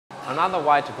Another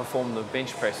way to perform the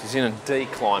bench press is in a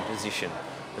decline position.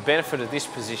 The benefit of this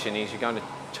position is you're going to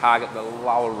target the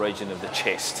lower region of the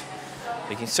chest.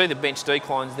 You can see the bench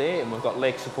declines there, and we've got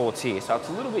leg supports here. So it's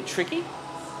a little bit tricky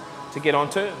to get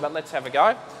onto, but let's have a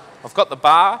go. I've got the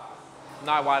bar,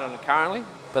 no weight on it currently,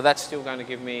 but that's still going to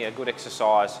give me a good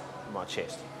exercise in my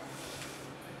chest.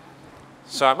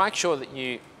 So make sure that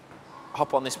you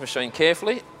hop on this machine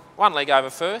carefully. One leg over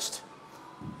first,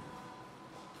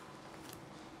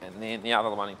 and then the other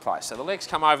one in place. So the legs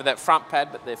come over that front pad,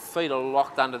 but their feet are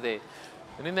locked under there.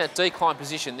 And in that decline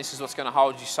position, this is what's going to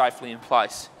hold you safely in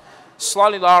place.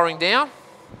 Slowly lowering down.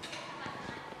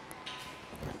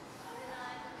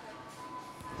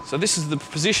 So this is the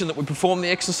position that we perform the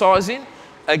exercise in.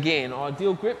 Again,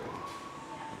 ideal grip.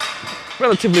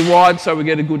 Relatively wide so we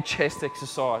get a good chest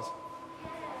exercise.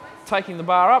 Taking the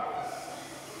bar up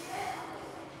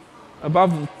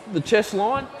above the chest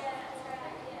line,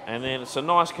 and then it's a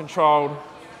nice controlled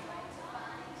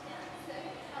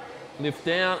lift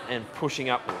down and pushing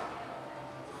upward.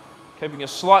 Keeping a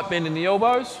slight bend in the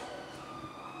elbows.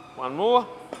 One more.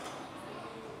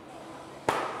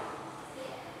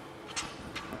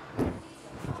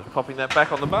 So popping that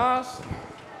back on the bars.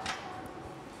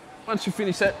 Once you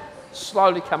finish that,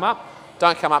 slowly come up.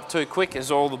 Don't come up too quick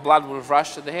as all the blood will have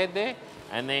rushed to the head there.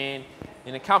 And then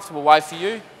in a comfortable way for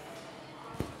you,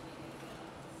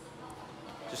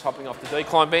 just hopping off the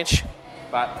decline bench,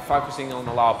 but focusing on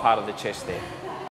the lower part of the chest there.